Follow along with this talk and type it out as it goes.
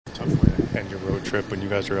tough way to end your road trip when you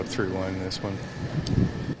guys are up 3-1 in this one.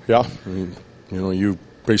 Yeah, I mean, you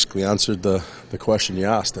basically answered the question you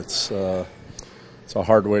asked. It's a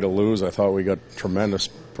hard way to lose. I thought we got tremendous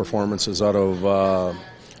performances out of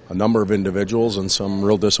a number of individuals and some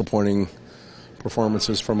real disappointing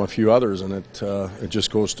performances from a few others, and it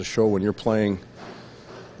just goes to show when you're playing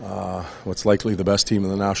what's likely the best team in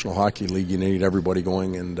the National Hockey League, you need everybody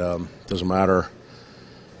going, and it doesn't matter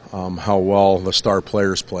how well the star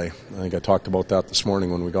players play. I think I talked about that this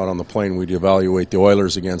morning when we got on the plane. We'd evaluate the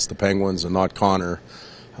Oilers against the Penguins and not Connor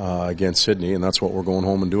against Sydney, and that's what we're going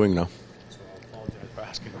home and doing now. So I apologize for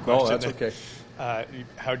asking the question. No, that's okay.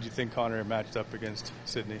 How do you think Connor matched up against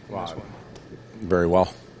Sydney in this one? Very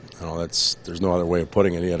well. There's no other way of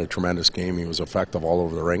putting it. He had a tremendous game. He was effective all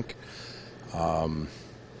over the rink.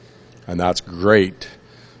 And that's great.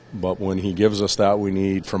 But when he gives us that, we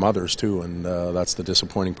need from others too, and that's the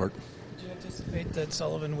disappointing part. Did you anticipate that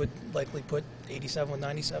Sullivan would likely put 87 with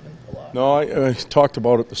 97 a lot? No, I talked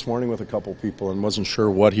about it this morning with a couple of people and wasn't sure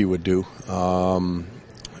what he would do.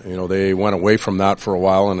 They went away from that for a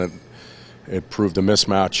while, and it proved a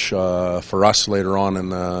mismatch for us later on in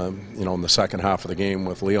the second half of the game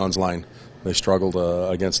with Leon's line. They struggled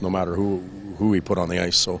against no matter who he put on the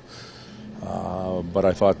ice. So. But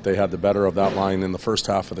I thought they had the better of that line in the first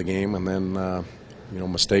half of the game, and then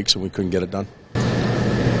mistakes, and we couldn't get it done.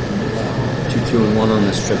 2-2-1 on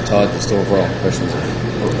this trip, Todd. Just overall impressions of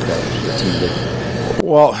the team did.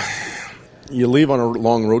 Well, you leave on a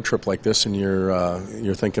long road trip like this, and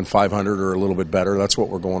you're thinking 500 or a little bit better. That's what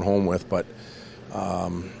we're going home with. But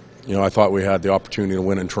I thought we had the opportunity to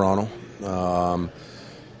win in Toronto.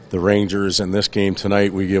 The Rangers in this game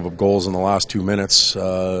tonight, we gave up goals in the last 2 minutes.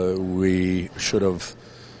 We should have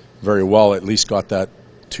very well at least got that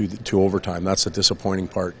to overtime. That's the disappointing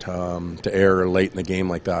part, to err late in the game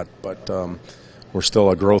like that. But we're still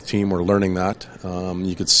a growth team. We're learning that.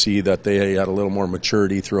 You could see that they had a little more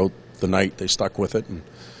maturity throughout the night. They stuck with it and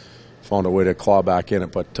found a way to claw back in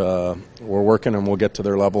it. But we're working, and we'll get to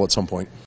their level at some point.